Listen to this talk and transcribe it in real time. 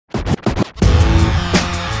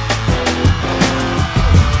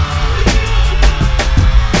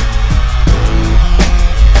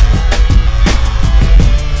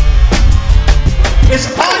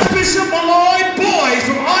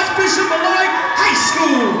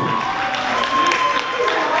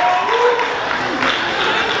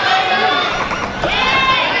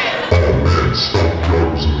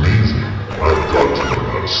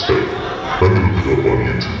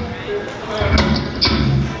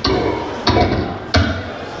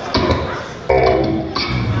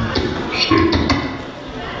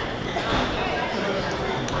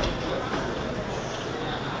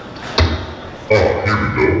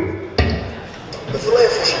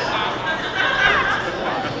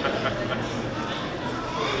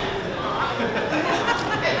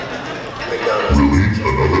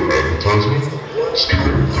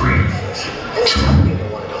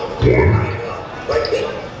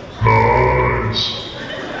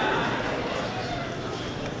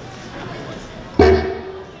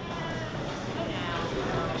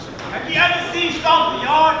stomp the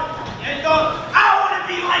yard and go, I want to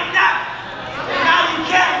be like that. And now you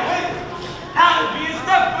can't win. How to be a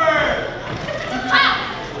stepper.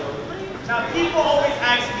 Now people always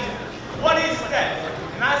ask me, what is step?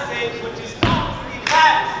 And I say, with your stomps and your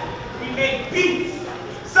claps, we make beats.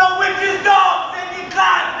 So with your stomps and your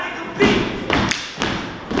claps, make a beat.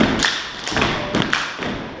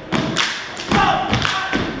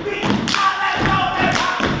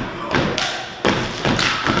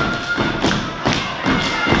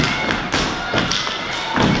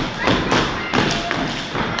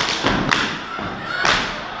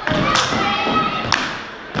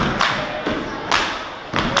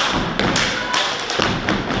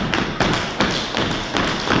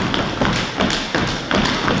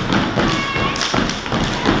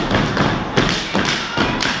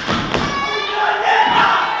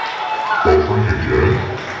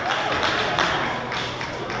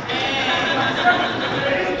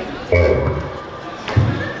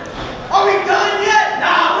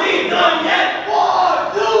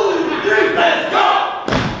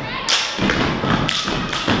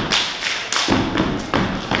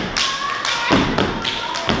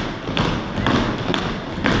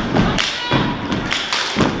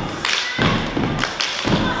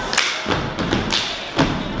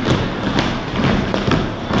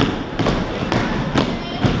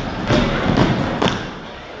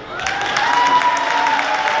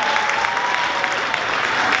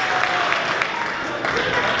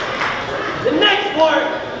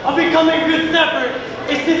 Of becoming a good stepper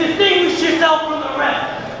is to distinguish yourself from the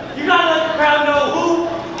rest. You gotta let the crowd know who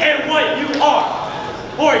and what you are.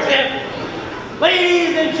 For example,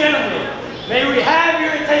 ladies and gentlemen, may we have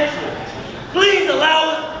your attention. Please allow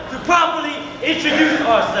us to properly introduce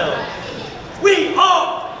ourselves. We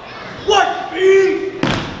are what be,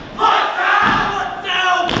 what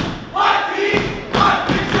sound, what be, what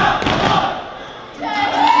bishop, what.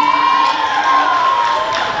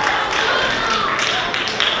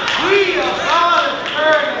 We are God and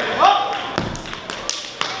turn it up.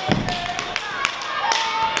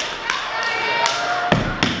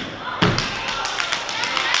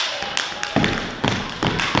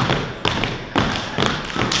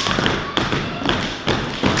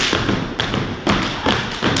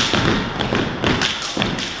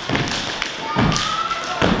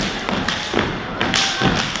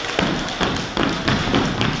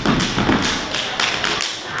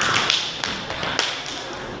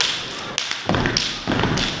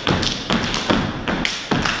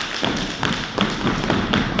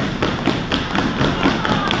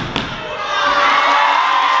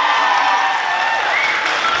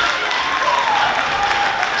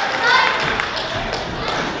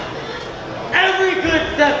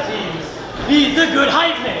 Needs a good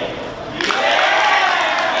hype man. Yeah.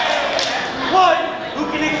 One who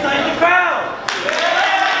can excite the crowd.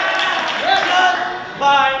 Yeah. Just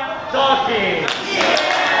by talking.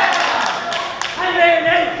 Yeah. And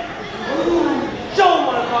then, show them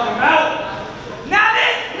what I'm talking about. Now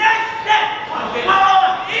this next step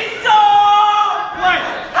is so great.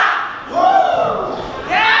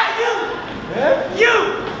 Yeah, you. You.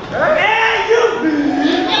 Yeah, you.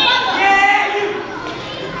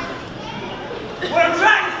 What I'm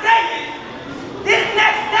trying to say is, this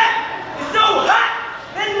next step is so hot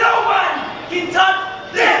that nobody can touch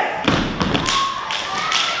this.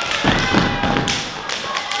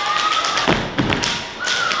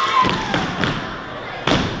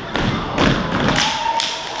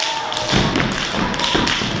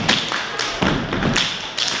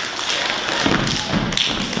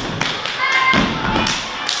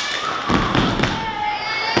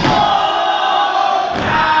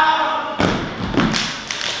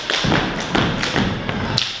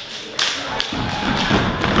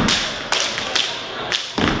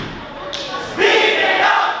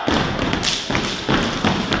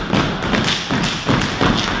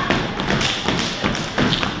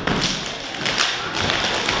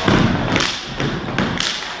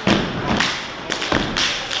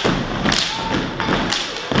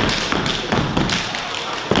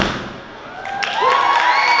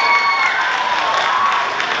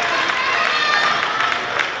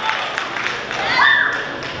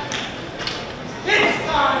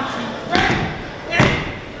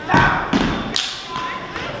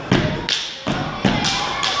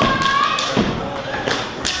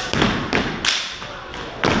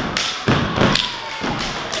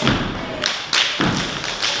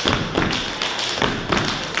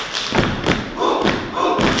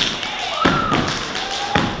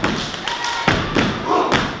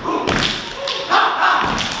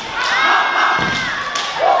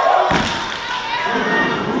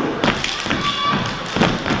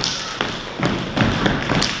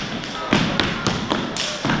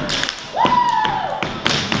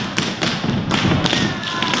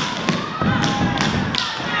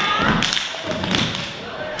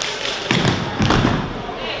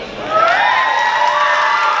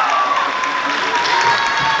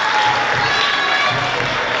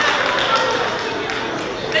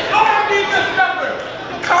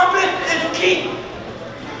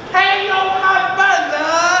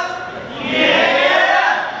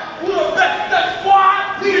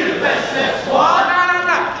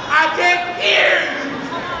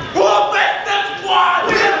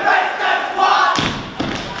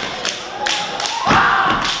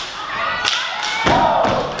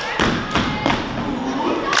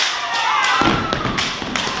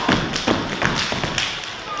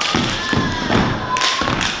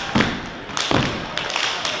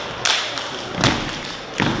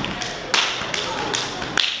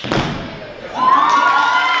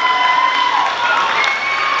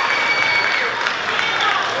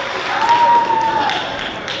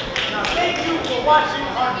 watching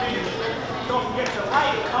our video. Don't forget to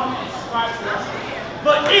like, comment, and subscribe to us.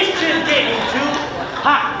 But it's just getting too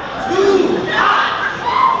hot. Too hot!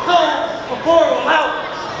 So, before we're out,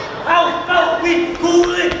 how about we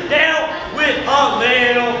cool it down with a man?